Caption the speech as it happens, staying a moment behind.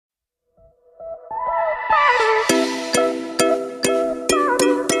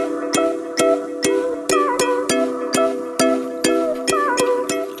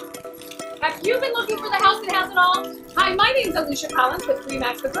Alicia Collins with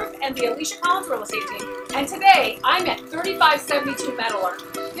Remax the Group and the Alicia Collins Real Estate Team. And today I'm at 3572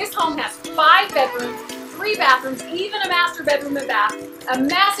 Meadowlark. This home has 5 bedrooms, 3 bathrooms, even a master bedroom and bath, a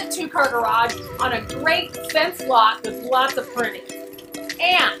massive 2-car garage on a great fenced lot with lots of perennials.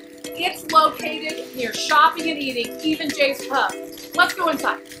 And it's located near shopping and eating, even Jay's Pub. Let's go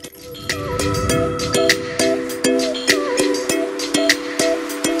inside.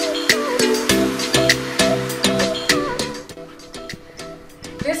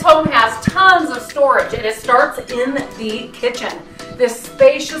 This home has tons of storage, and it starts in the kitchen. This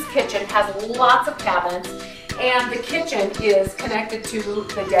spacious kitchen has lots of cabinets, and the kitchen is connected to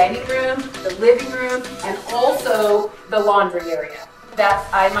the dining room, the living room, and also the laundry area. That,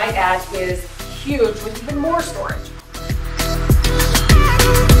 I might add, is huge with even more storage.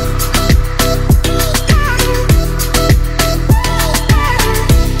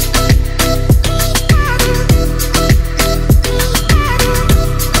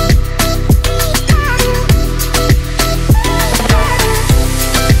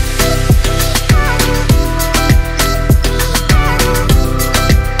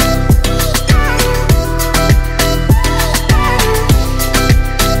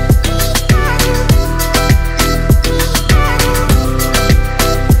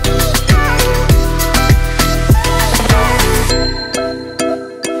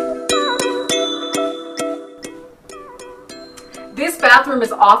 This bathroom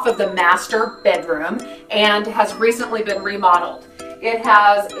is off of the master bedroom and has recently been remodeled. It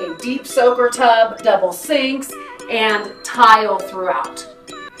has a deep soaker tub, double sinks, and tile throughout.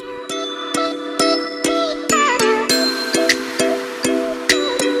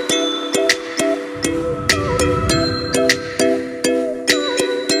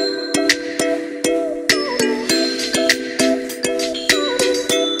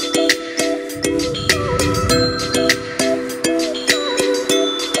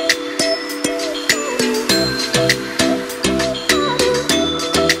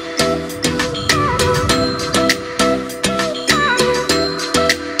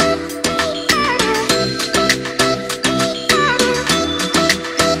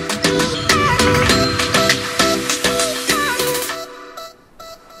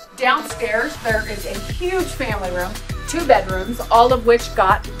 Downstairs, there is a huge family room, 2 bedrooms, all of which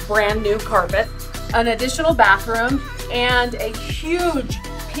got brand new carpet, an additional bathroom, and a huge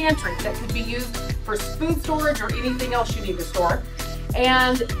pantry that could be used for food storage or anything else you need to store.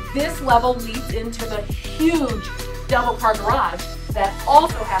 And this level leads into the huge double-car garage that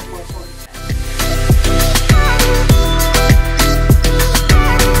also has more storage.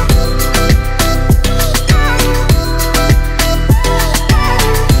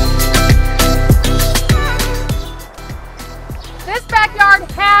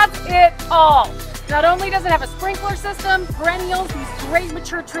 Has it all. Not only does it have a sprinkler system, perennials, these great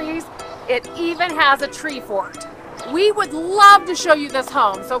mature trees, it even has a tree fort. We would love to show you this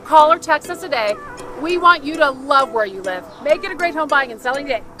home, so call or text us today. We want you to love where you live. Make it a great home buying and selling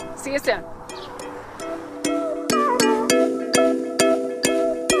day. See you soon.